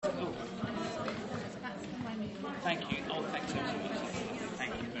Thank you. Oh, thanks so much.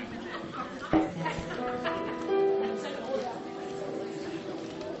 Thank you very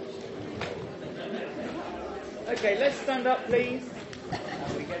much. Okay, let's stand up, please.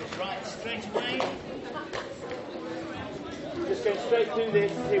 And we get it right straight away. Just go straight through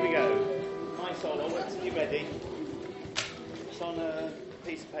this. Here we go. My solo. Let's be ready. It's on a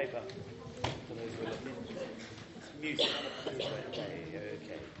piece of paper. For those who are looking. Music. Okay.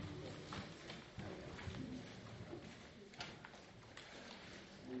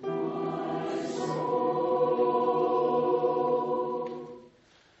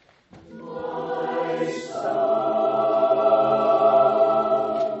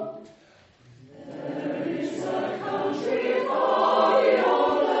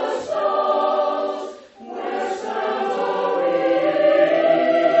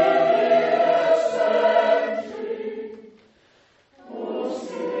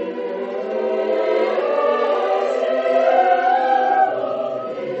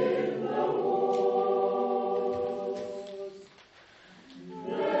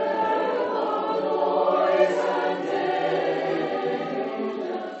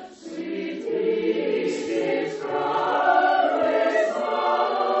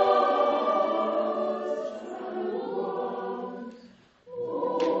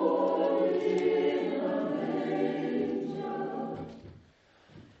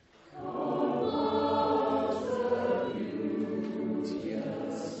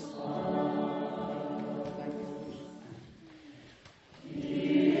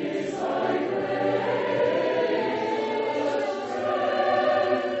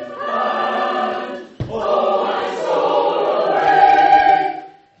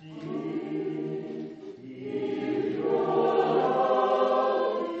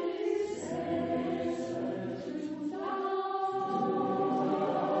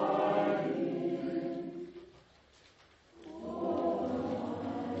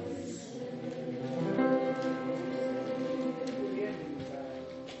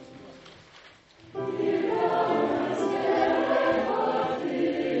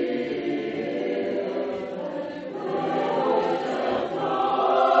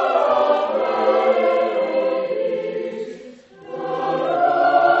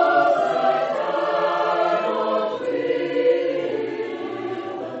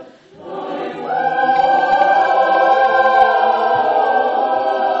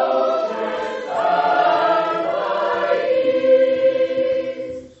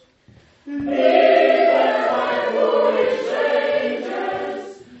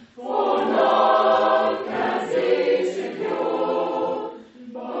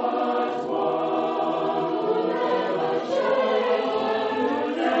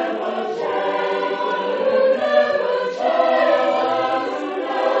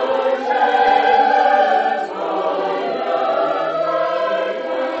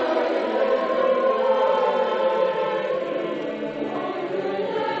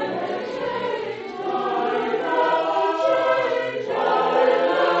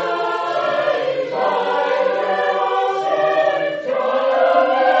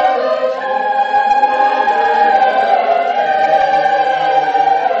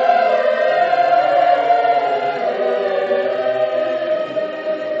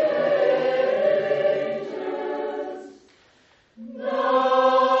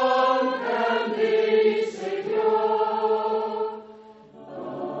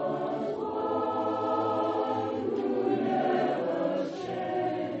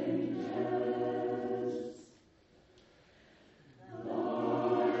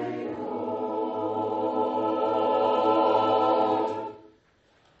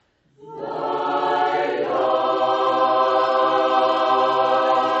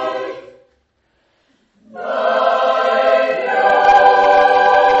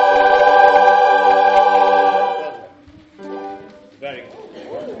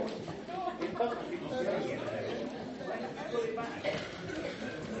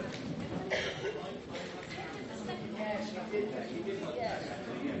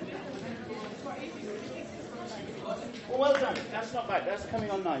 Well done. That's not bad. That's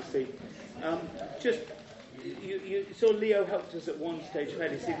coming on nicely. You saw Leo helped us at one stage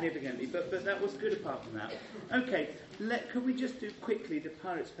fairly significantly, but that was good apart from that. Okay, could we just do quickly the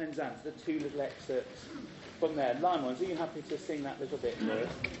Pirates Penzance, the two little excerpts from there. Line ones, are you happy to sing that little bit for us?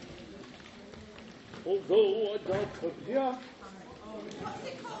 Although I don't forget.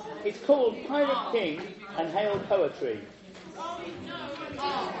 It's called Pirate King and Hail Poetry.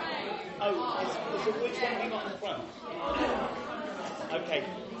 Oh, so which one have you got in the front? Okay,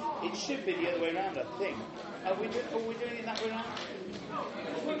 it should be the other way around, I think. Are we doing it that way around?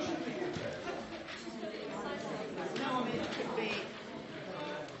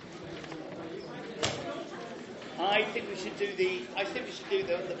 think we should do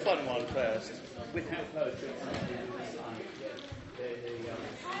the fun one first, with how poetry.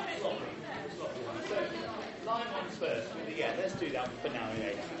 So line ones first. Yeah, let's do that for now.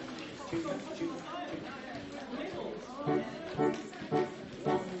 Yeah.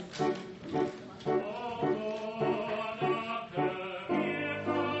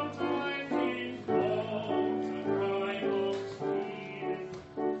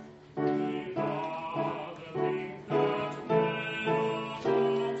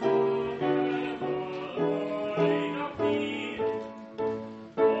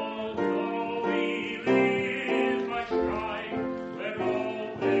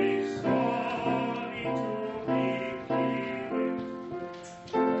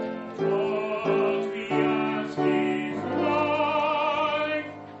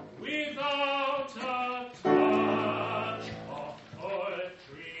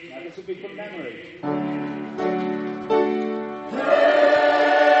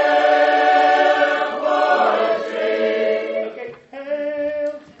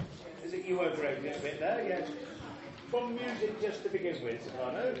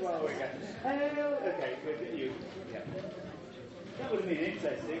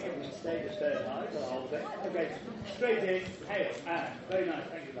 Straight in, hail, and. Very nice,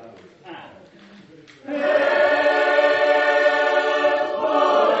 thank you, Bob. And.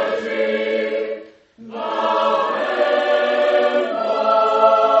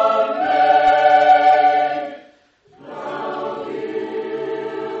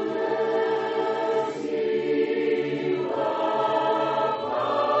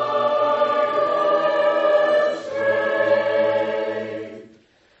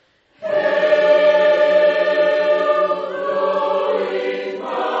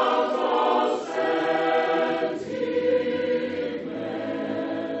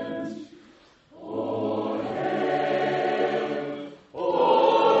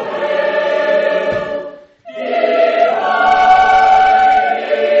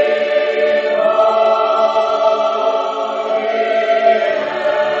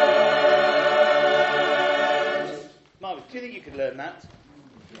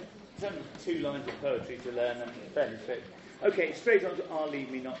 Okay, straight on to "I'll Leave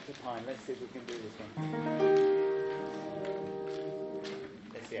Me Not to Pine." Let's see if we can do this one.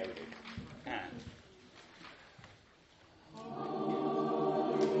 Let's see how we do. And.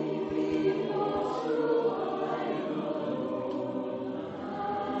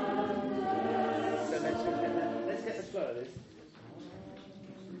 So let's get the flow of this.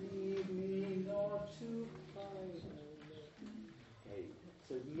 Leave me not to pine. Okay,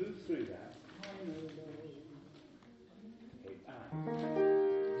 so move through that.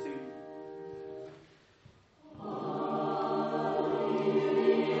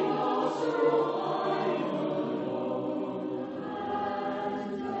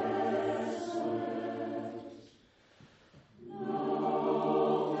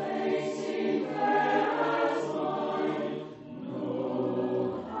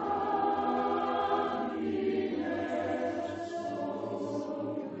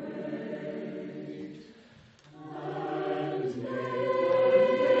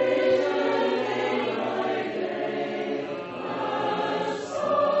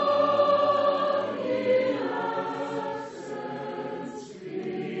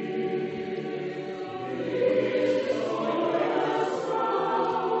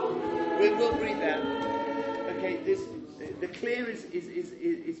 We'll read that. Okay, the clear is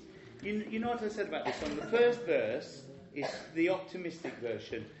you know what I said about this one. The first verse is the optimistic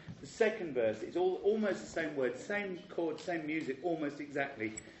version. The second verse is almost the same word, same chord, same music, almost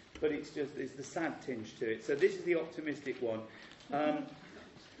exactly, but it's the sad tinge to it. So this is the optimistic one.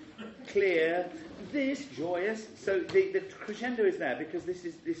 Clear, this joyous. So the crescendo is there because this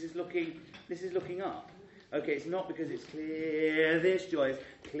is looking up. Okay, it's not because it's clear, this joyous,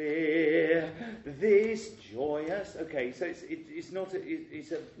 clear, this joyous. Okay, so it's not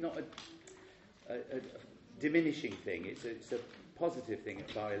a diminishing thing. It's a positive thing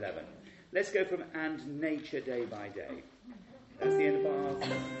at bar 11. Let's go from "and nature day by day." That's the end of bar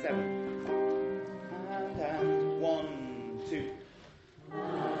 7. And 1, 2.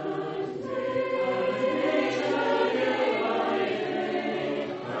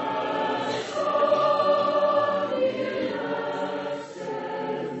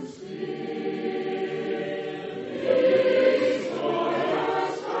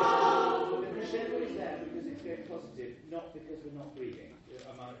 Not because we're not breathing.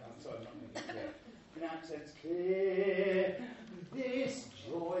 I'm sorry, I'm not making it clear. In accents, clear, this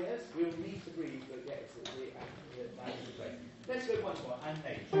joyous. We'll need to breathe, but yeah, it's the place. Let's go once more. And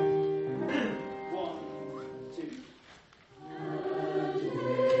nature. 1, 2.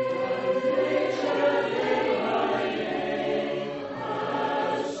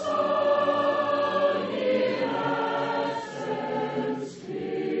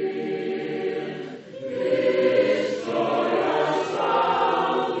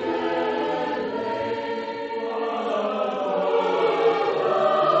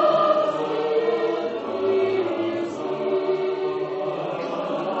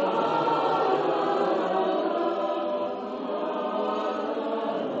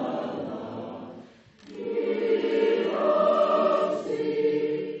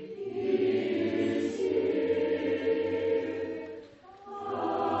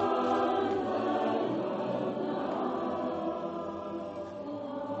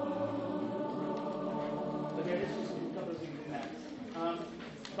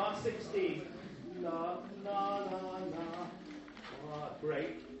 bar 16. La, la, la, la.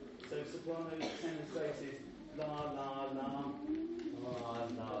 Break. So soprano, tenor, basses. La, la, la. La,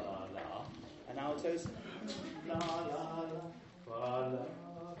 la, la, la. And altos. La, la, la. Fa, la.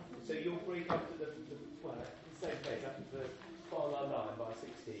 So you'll break up to the same place, up to the fa, la, la in bar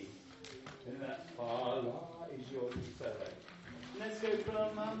 16. And that fa, la is your solo. Let's go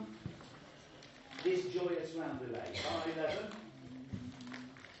from this joyous roundelay. Bar 11.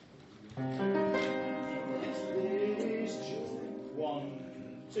 This joy. 1,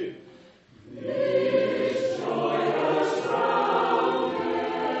 2. This joyous roundelay.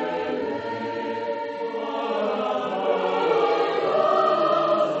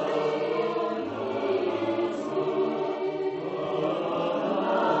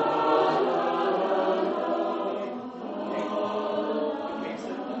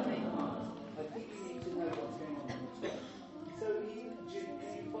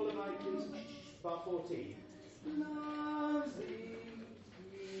 Bar 14. Loves thee,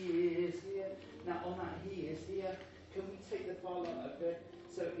 he is here. Now on that he is here, can we take the fa la? Okay.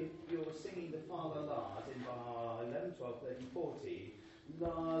 So if you're singing the fa la la's in bar 11, 12, 13, 14, la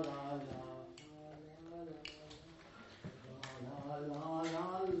la la la la la la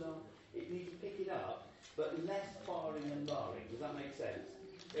la. It needs to pick it up, but less farring and larring. Does that make sense?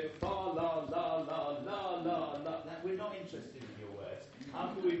 If fa la la la la la la. We're not interested in your words.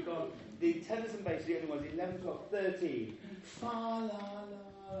 After we've got the tenors and basses, the only ones, 11, 12, 13. Fa la la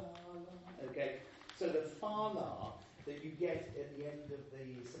la la. Okay, so the fa la that you get at the end of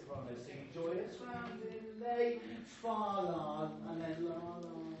the soprano singing joyous roundelay, fa la, and then la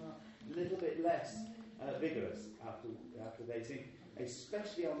la la. A little bit less vigorous after they sing,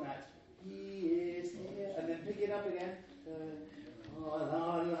 especially on that he is here, and then pick it up again. La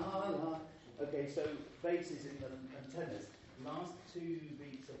la la la. Okay, so basses and tenors. Last 2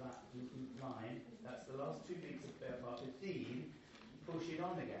 beats of that line, that's the last 2 beats of bar 15, push it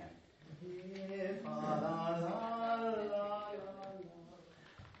on again.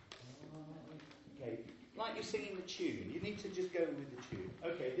 Okay, like you're singing the tune, you need to just go with the tune.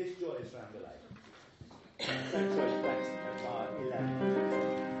 Okay, this joyous roundelay. Thanks, 11.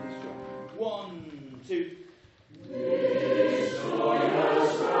 This joy. 1, 2. This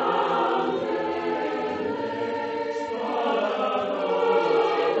joyous roundelay.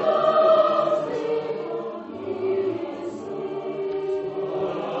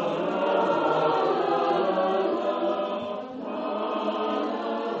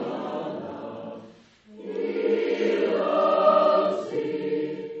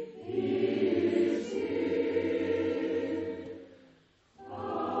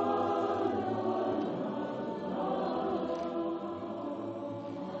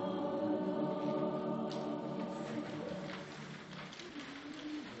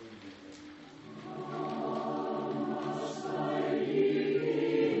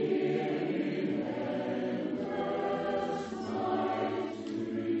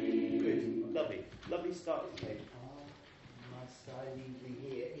 Start to say, must I leave thee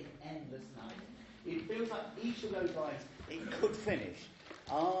here in endless night? It feels like each of those lines, it could finish.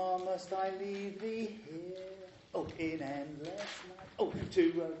 Must I leave thee here, in endless night.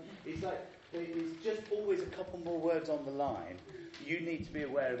 It's like, there's just always a couple more words on the line. You need to be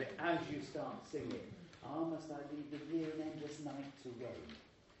aware of it as you start singing. Must I leave thee here in endless night to roam,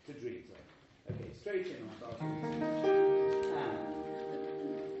 to dream. Okay, straight in on bar 2. And...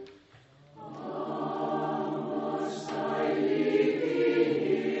 Must I leave thee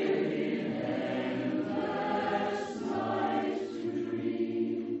here in endless night to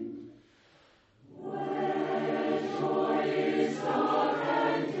dream, where joy is dark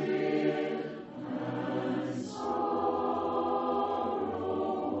and clear, and sorrow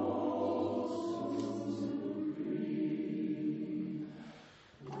supreme,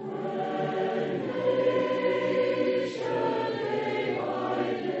 where nature they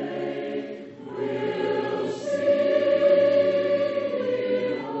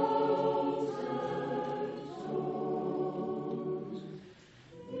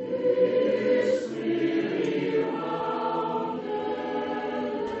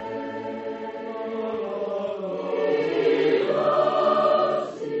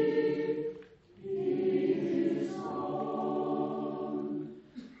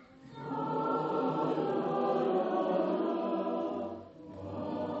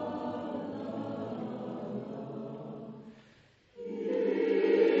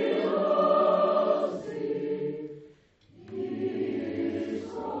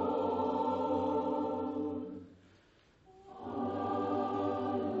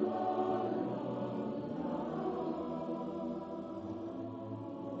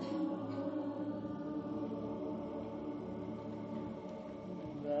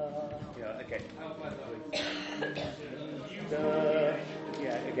Okay.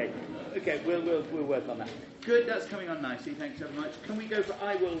 Yeah, okay. Okay, we'll work on that. Good, that's coming on nicely, thanks very much. Can we go for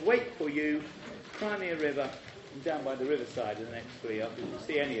I Will Wait For You, Cry Me a River, and Down by the Riverside in the next three? If you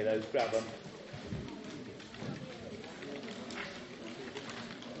see any of those, grab them.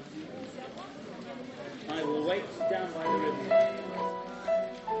 I Will Wait, Down by the Riverside.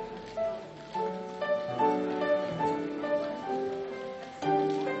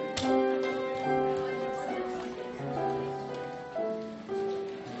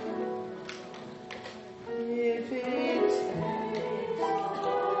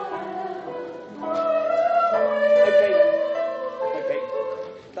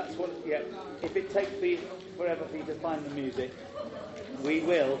 If it takes forever for you to find the music, we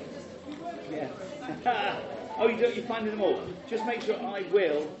will. Yeah. Oh, you're finding them all. Just make sure I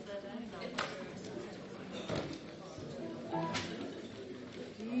will.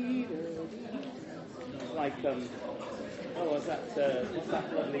 Like what's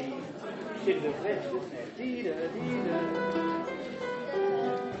that lovely Schindler's List, isn't it?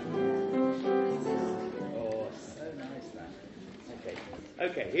 Oh, so nice that.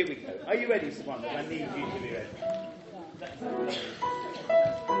 Okay, here we go. Are you ready, Savannah? I need you to be ready.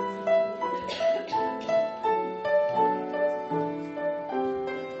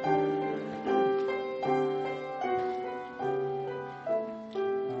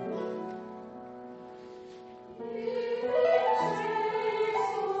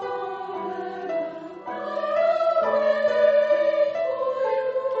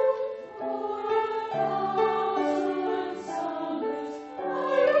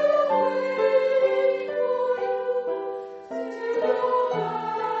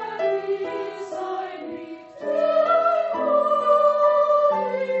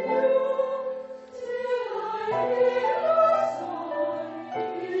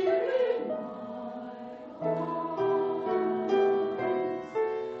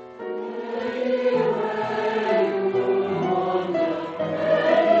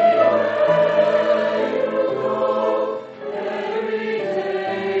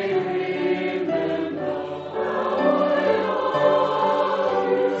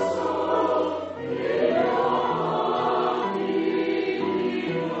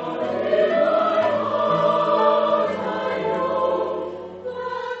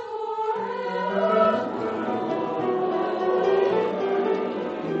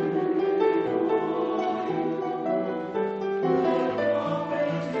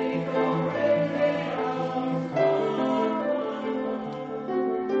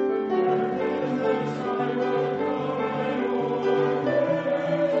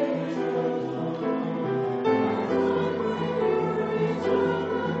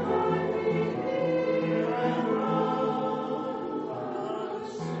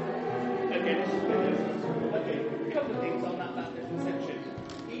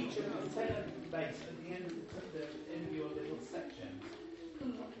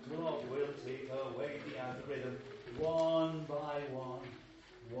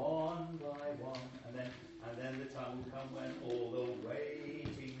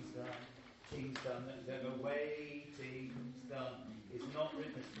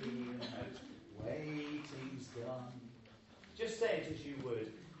 Just say it as you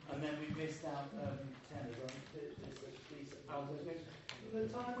would, and then we missed out tenors on these altos. The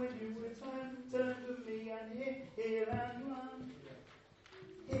time when you would turn to me and hear and run,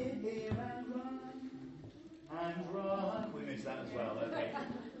 hear and run. We missed that as well. Okay,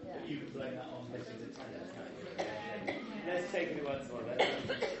 but you can play that on this as a tenor. Let's take it once more.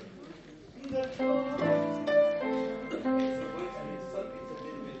 The clock. It's a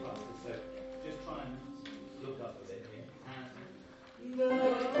little bit faster, so just try and look up a bit here. And the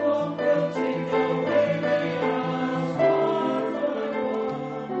clock will tick away the hours one by one.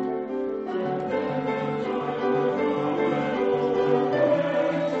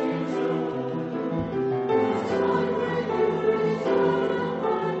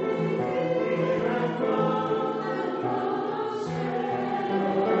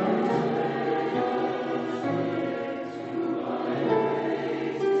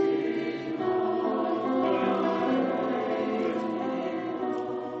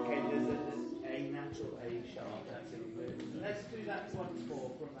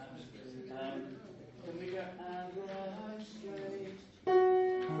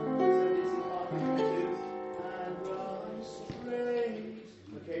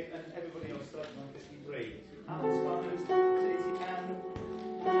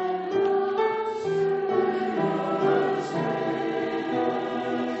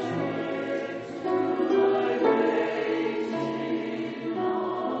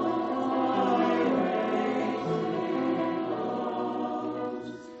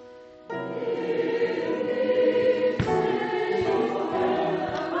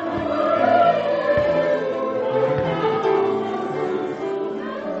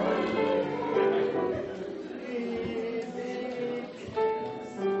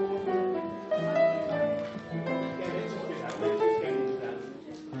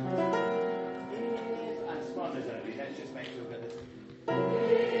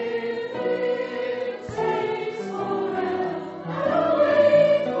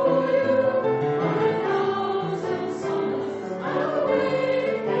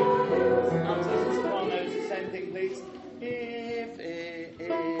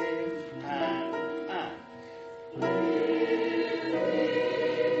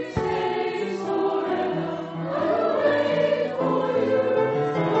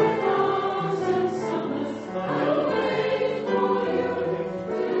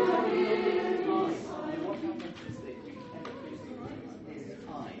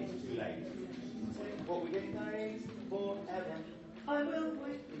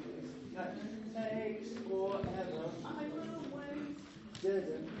 takes forever. I will wait.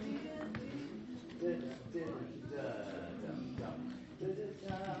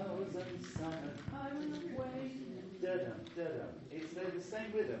 Thousand summers. I will wait. It's the same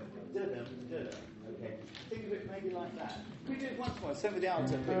rhythm. Okay. Think of it maybe like that. We do it once more. Same with the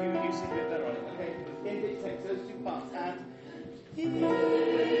alto, but you sing a bit better on it. Okay. If it takes those two parts and. If it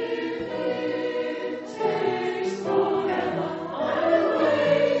takes forever, I will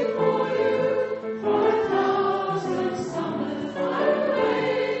wait for you. For 1,000 summers, I will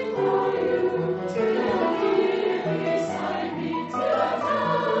wait for you. Till you're here beside me, till I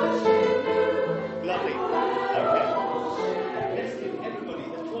touch you. Lovely. Okay. Let's give everybody,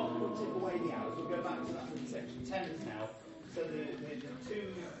 the clock will tick away the hours. We'll go back to that little section. Tenors now. So the two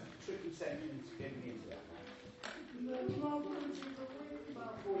tricky sections getting into that now. The clock will tick away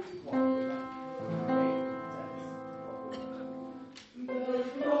about 41. The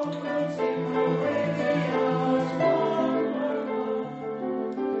clock will tick away the hours one by one.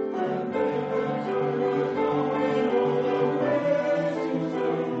 The ribbons are going all the way to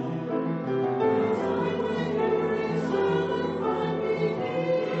zone. The time when is over, find me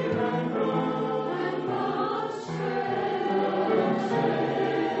here and wrong, and not stray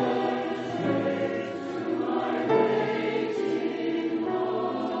to my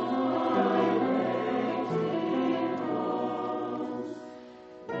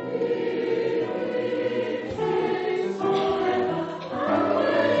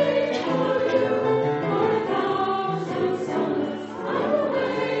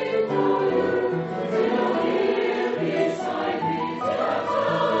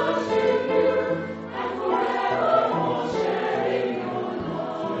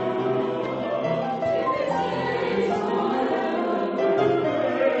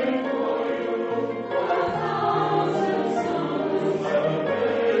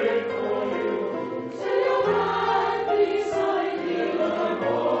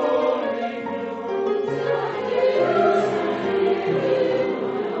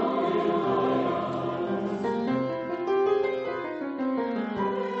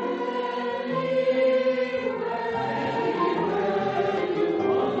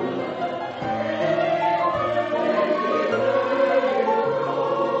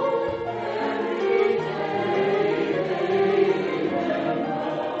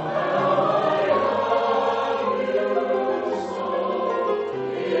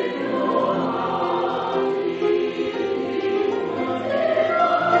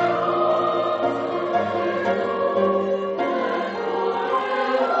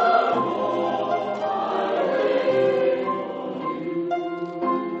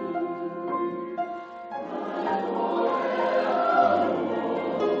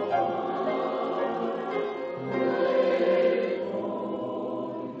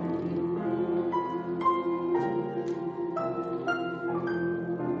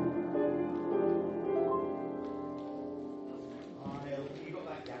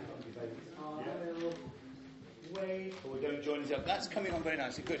waiting That's coming on very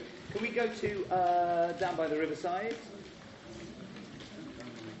nicely. Good. Can we go to down by the riverside?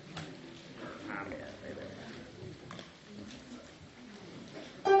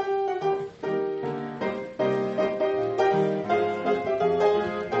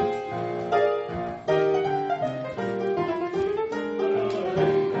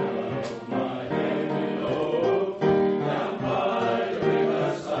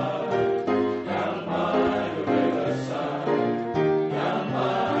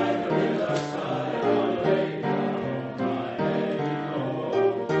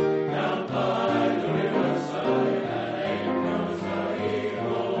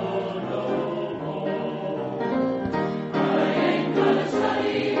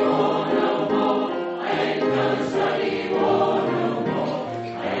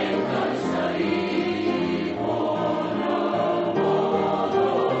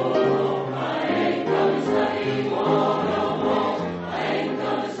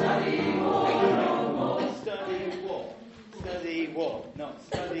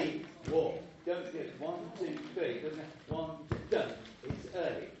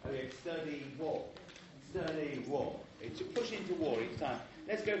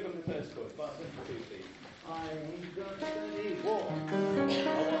 Let's go from the first chord. 5, 2, 3. I ain't gonna study war. 1,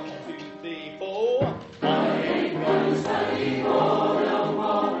 2, 3, 4. I ain't gonna study war no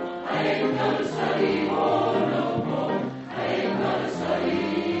more. I ain't gonna study war no more. I ain't gonna study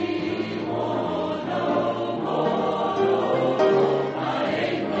war no more. I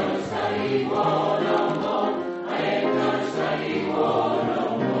ain't gonna study war no more. I ain't gonna study war no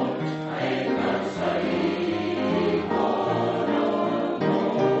more. I ain't gonna study war no more.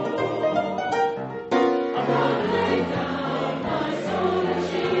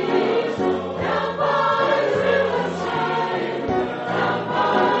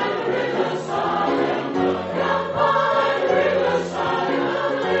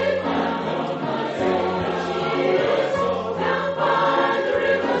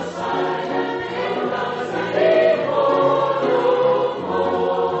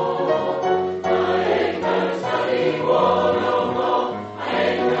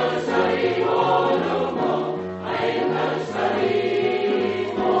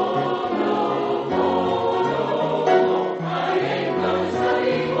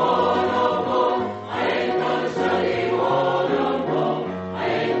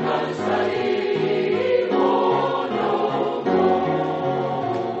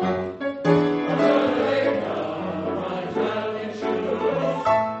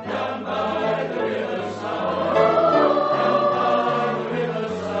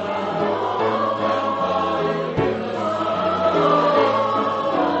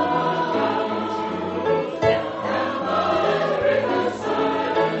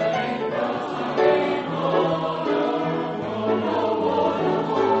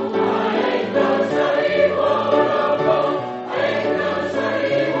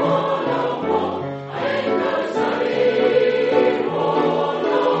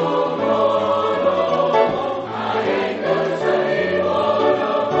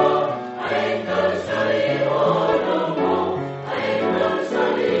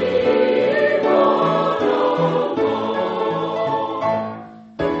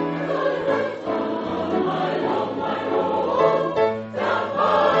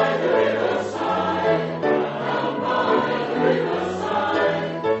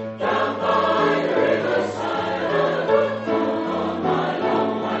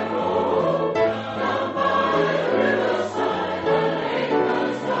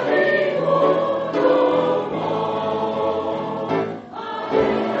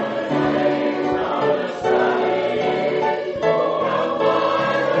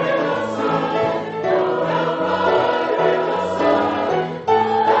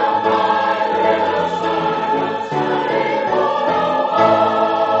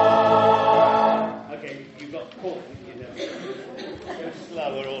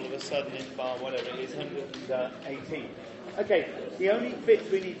 The only bits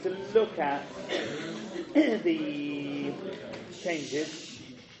we need to look at the changes.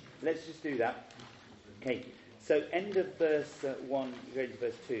 Let's just do that. Okay, so end of verse 1, going to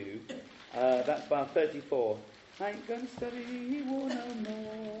verse 2. That's bar 34. I ain't going to study war no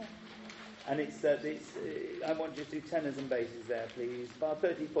more. And it's I want you to do tenors and basses there, please. Bar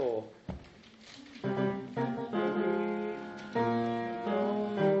 34.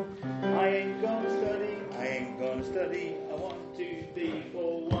 I ain't gonna study. I 1, 2, 3,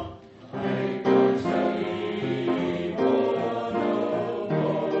 4, 1. I ain't gonna study war no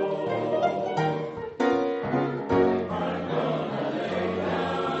more. I'm gonna lay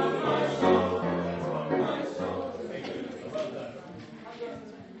down my soul. That's what my soul is. Well done.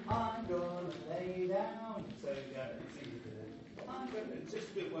 I'm gonna lay down. So it's easy to do. I'm gonna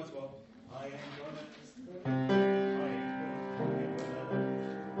just do it once more. I ain't gonna study.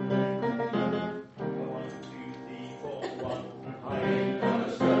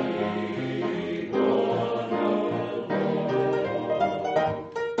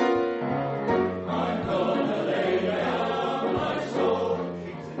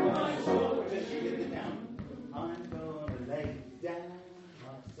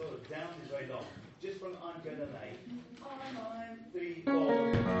 Just from I'm gonna lay. 3, 4.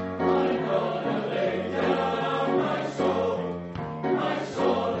 I'm gonna lay down my soul and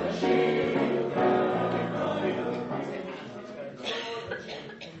shield down.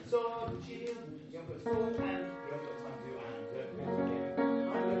 Sword and shield. You haven't got sword and you haven't got time to do and.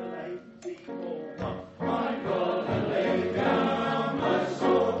 I'm gonna lay 3, 4, 1. I'm gonna lay down my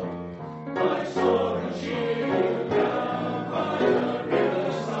sword and shield down by the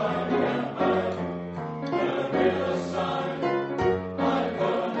riverside.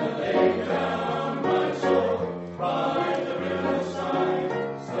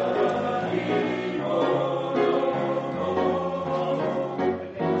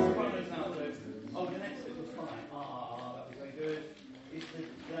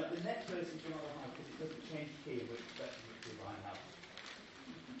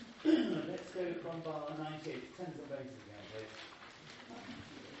 Let's go from bar 98. Tenors and basses again, please.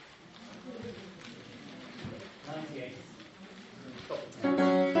 98. Stop the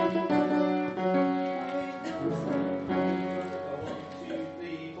tenors. 1, 2,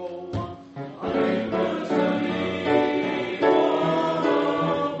 3, 4, 1. I ain't gonna study war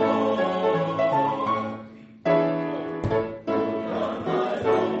no more. 3, 4. On my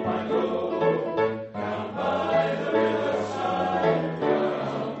long I go, down by the riverside.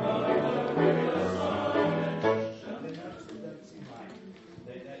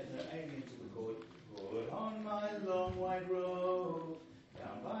 On my long white road,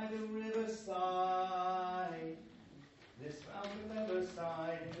 down by the riverside. This found the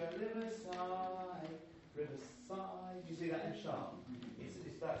riverside, riverside. You see that in sharp?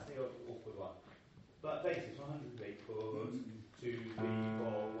 That's the awkward one. But basis 103. Chord 2, 3,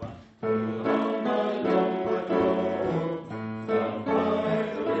 4, 1. On my long white road, down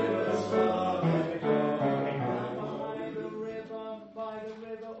by the riverside. Down by the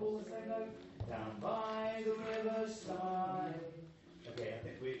river, all the same note. Down by the riverside. Okay, I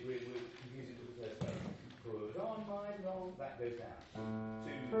think we're confusing with the first note. Put on my long, that goes down.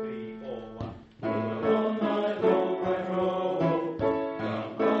 2, 3, 4, 1. Put on my long white robe,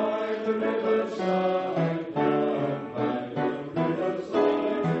 down by the riverside, down by the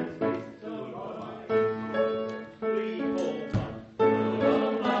riverside. Put on my 3, 4, 1. Put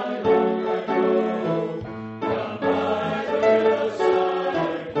on my long white robe, down by the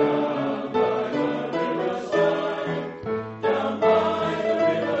riverside, down by the riverside, down by the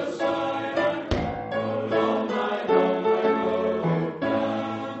riverside. Put on my long white robe,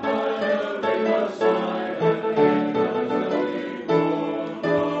 down by the riverside, and ain't gonna study war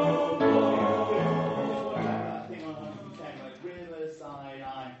no more. That thing on 110, like riverside,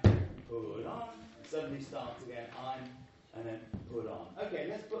 I'm put on. Suddenly starts again, I'm, and then put on. Okay,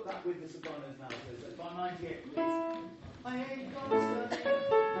 let's put that with the sopranos now. So by 98, please. I ain't gonna study. I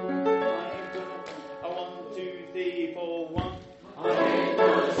ain't gonna. 1, 2, 3, 4, 1. I ain't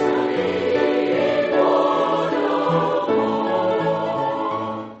gonna study war no more.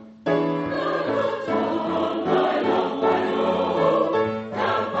 On my long white road,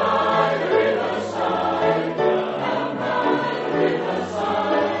 down by the riverside, down by the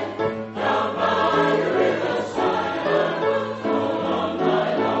riverside, down by the riverside. On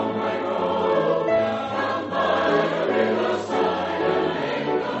my long white road, down by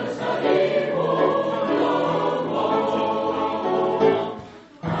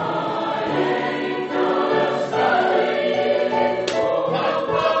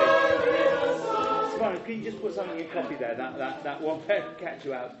catch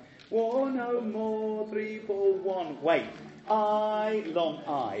you out. 1, no more, 3, 4, 1. Wait. I, long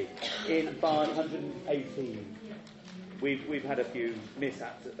I, in bar 118. We've had a few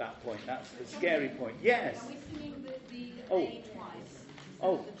mishaps at that point. That's the scary point. Yes. Are we singing the A twice?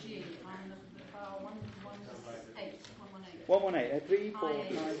 Oh. The G on the bar 118. 118. 3, 4, 5,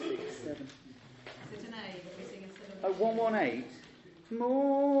 6, 7. Is it an A that we sing instead of? 118.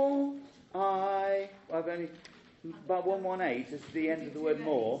 More. I've only. But 118 is the end of the word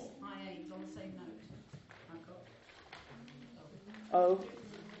more. I8 on the same note. I've got. Oh,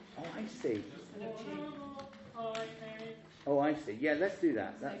 I see. Oh, I see. Yeah, let's do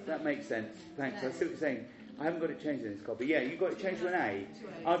that. That makes sense. Thanks. I see what you're saying. I haven't got it changed in this copy. Yeah, you've got it changed to an A.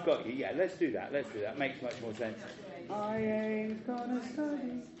 I've got you. Yeah, let's do that. Makes much more sense. I ain't gonna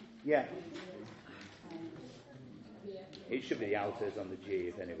study. Yeah. It should be the alters on the G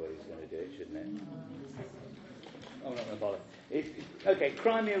if anybody's going to do it, shouldn't it? I'm not going to bother. Okay,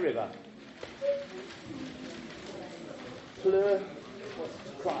 Cry Me a River.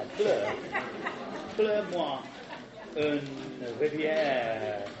 Pleure-moi une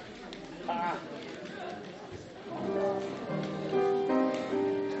rivière. Ah.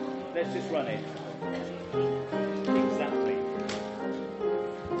 Let's just run it. Exactly.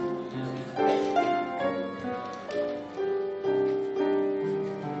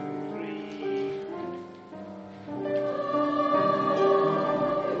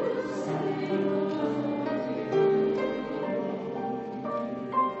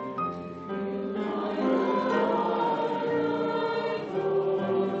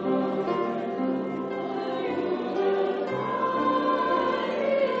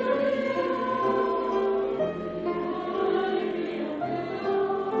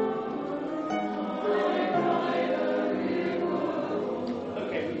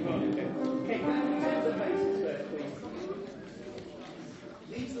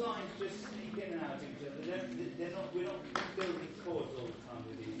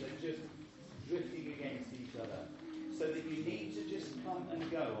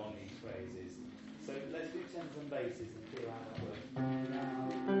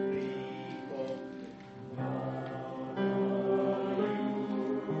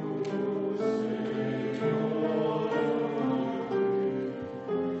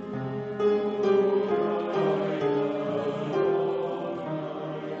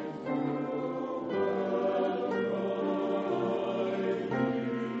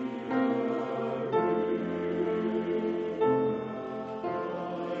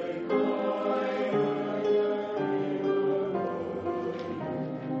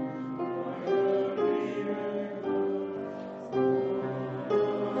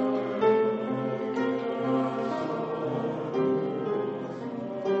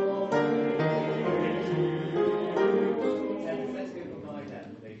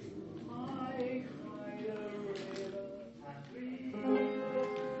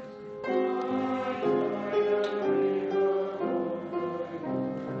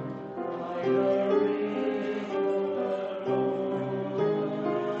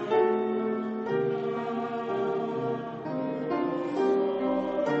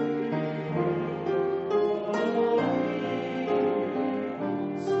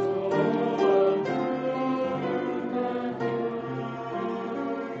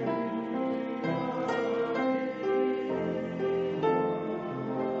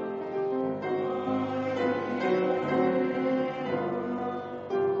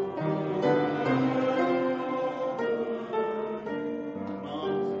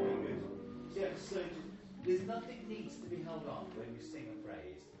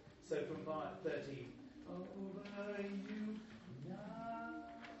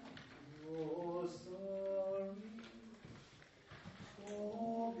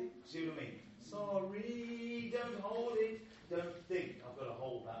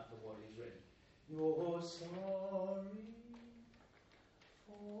 You're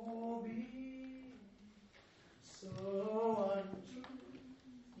sorry for me, so untrue.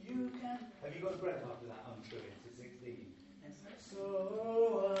 You can. Have you got a breath after that? Untrue into 16. So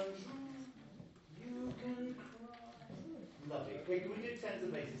untrue. You can cry. Lovely. Okay, can we do tens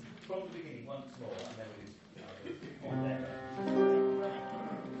and basses from the beginning once more, and then we'll do on there.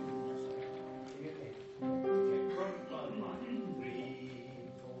 Okay. From 3,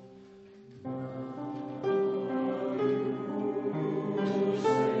 4.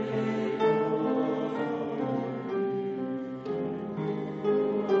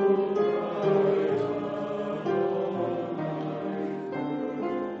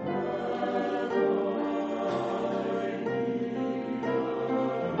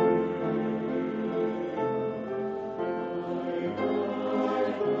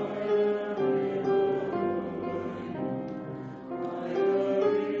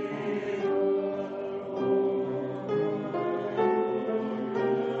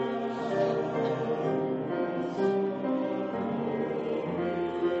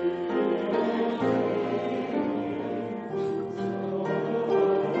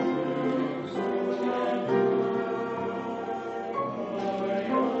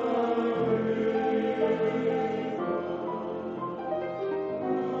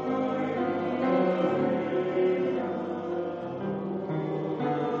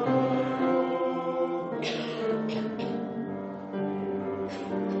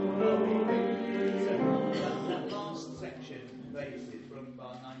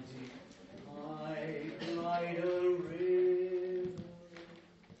 90. I cried a river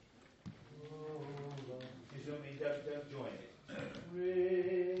over. You see what I mean? Don't join it.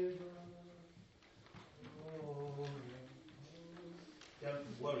 River over. Don't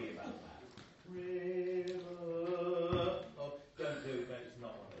worry about that. River. Oh, don't do it. It's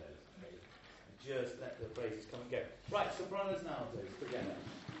not one of those. Okay? Just let the phrases come and go. Right, sopranos and altos together.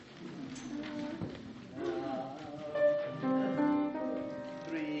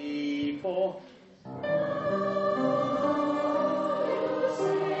 3, 4.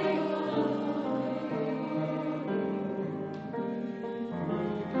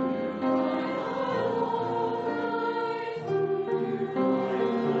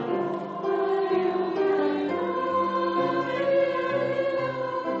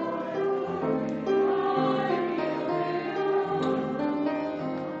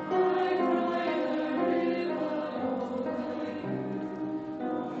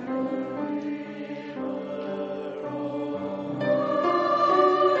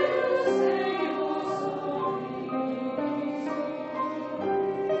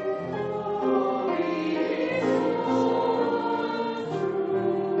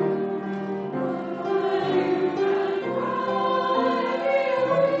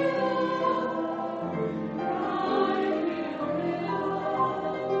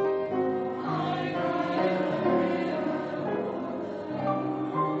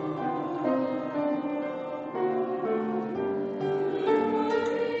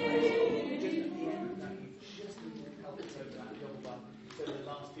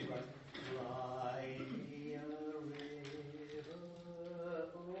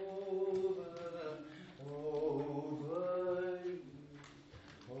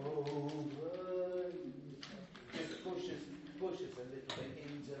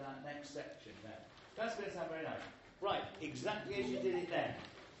 Exactly as you did it then.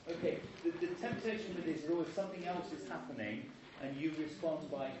 Okay, the temptation with this is always something else is happening and you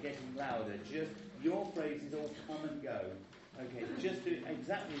respond by getting louder. Just your phrases all come and go. Okay, just do it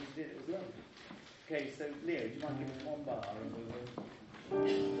exactly as you did it as well. Okay, so Leo, do you mind giving us one bar and we'll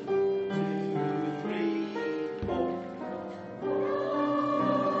 2, 3, 4.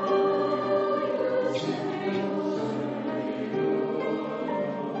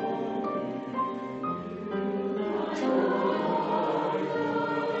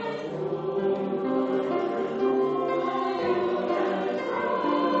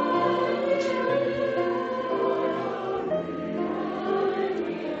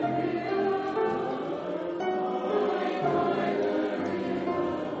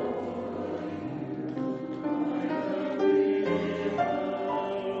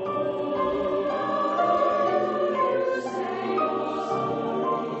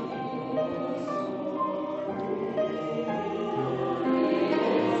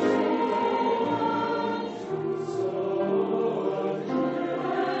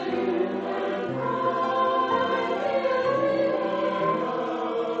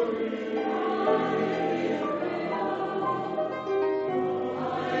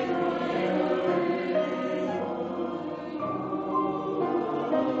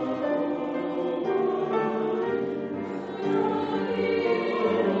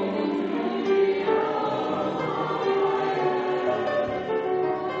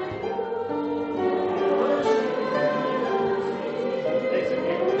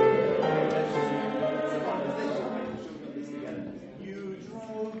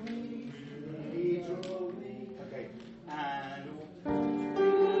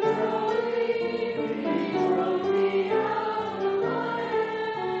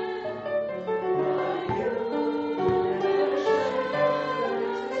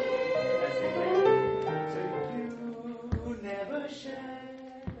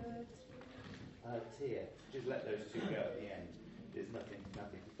 Just let those two go at the end. There's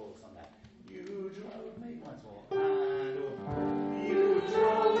nothing false on that. You drove me once more. And you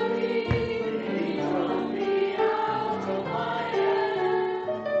drove me out of my head.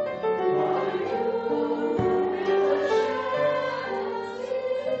 Why you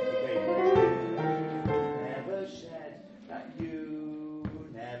never shed that you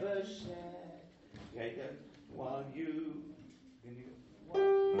never shed. Okay, then while you thank you.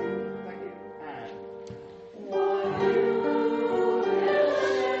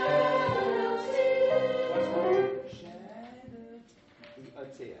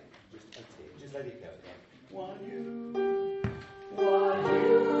 And just let it go again. While you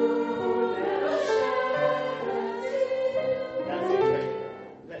never shed. That's it.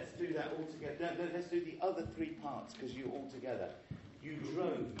 Let's do that all together. Let's do the other three parts because you all together. You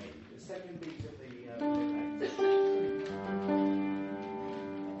drove me. The second beat of the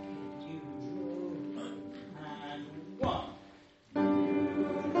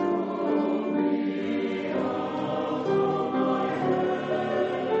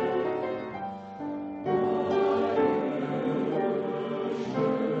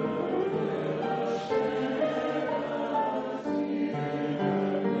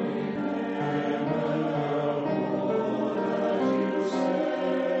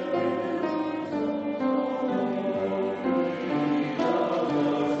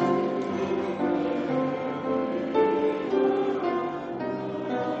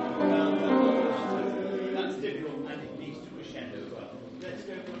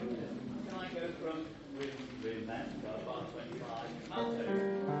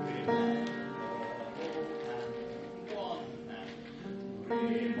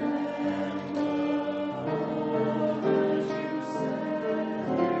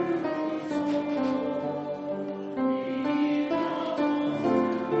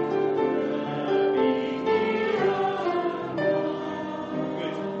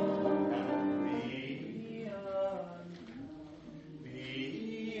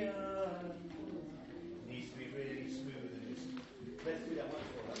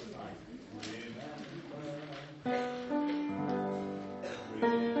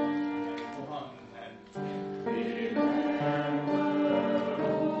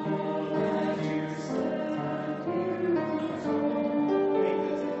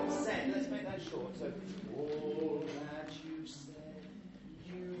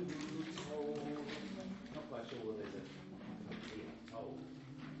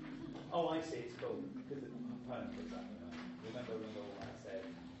Oh, I see, it's cool. Because the poem puts that in there. Remember when all I said,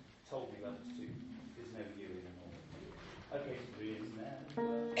 told me levels 2, there's no you anymore. Okay, 3 is now.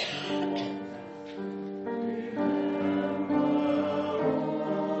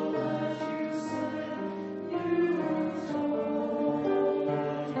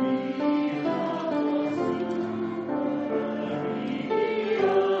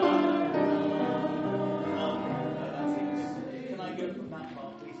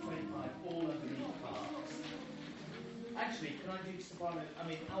 I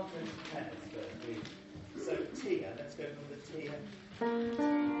mean, altos and tenors first, please. So, tier, let's go from the tier.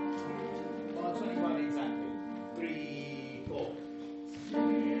 Bar 25 exactly. 3, 4.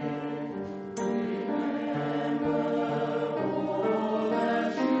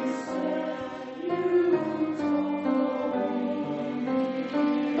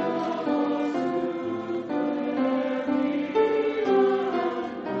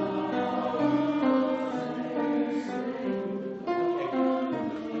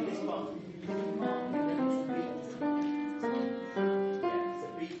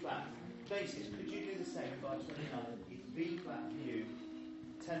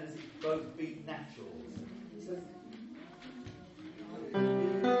 Tenors, both beat naturals. So,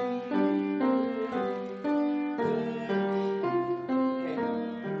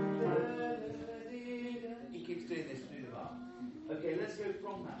 he keeps doing this through the bar. Okay, let's go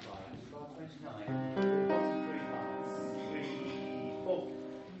from that bar, bar 29, the bottom 3 bars. 3, 4.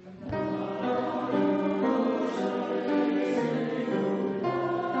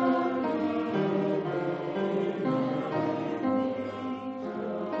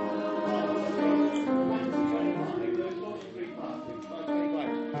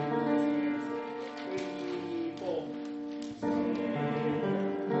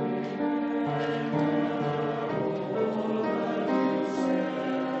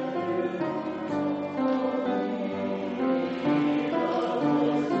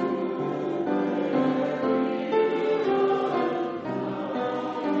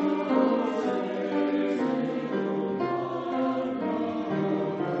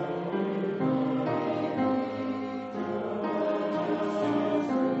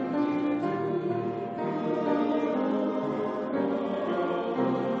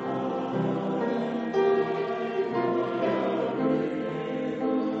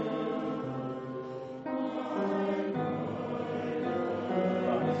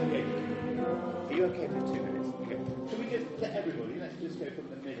 Okay for 2 minutes. Okay. Can we just let everybody? Let's just go from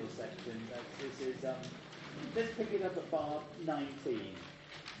the middle section. This is. Let's pick it up at bar 19.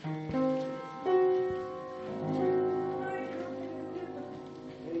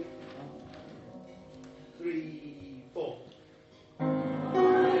 3, 4.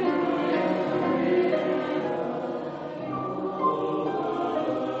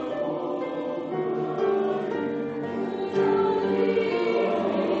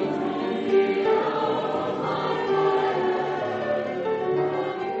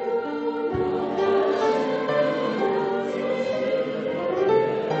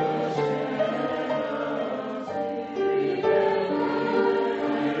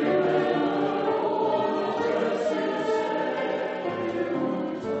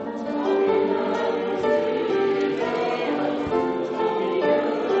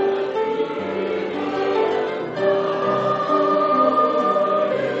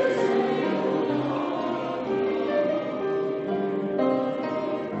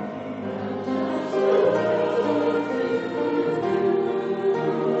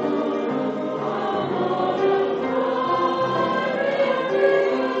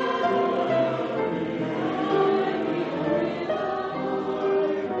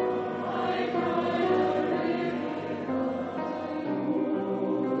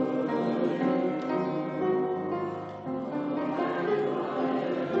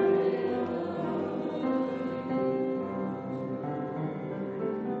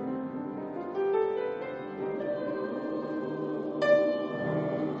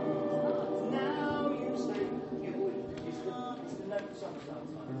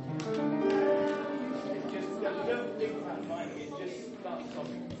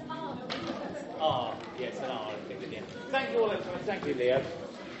 Yes, an R, I think, at the end. Thank you all, thank you, Leo.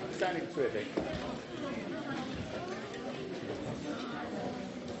 Sounding terrific.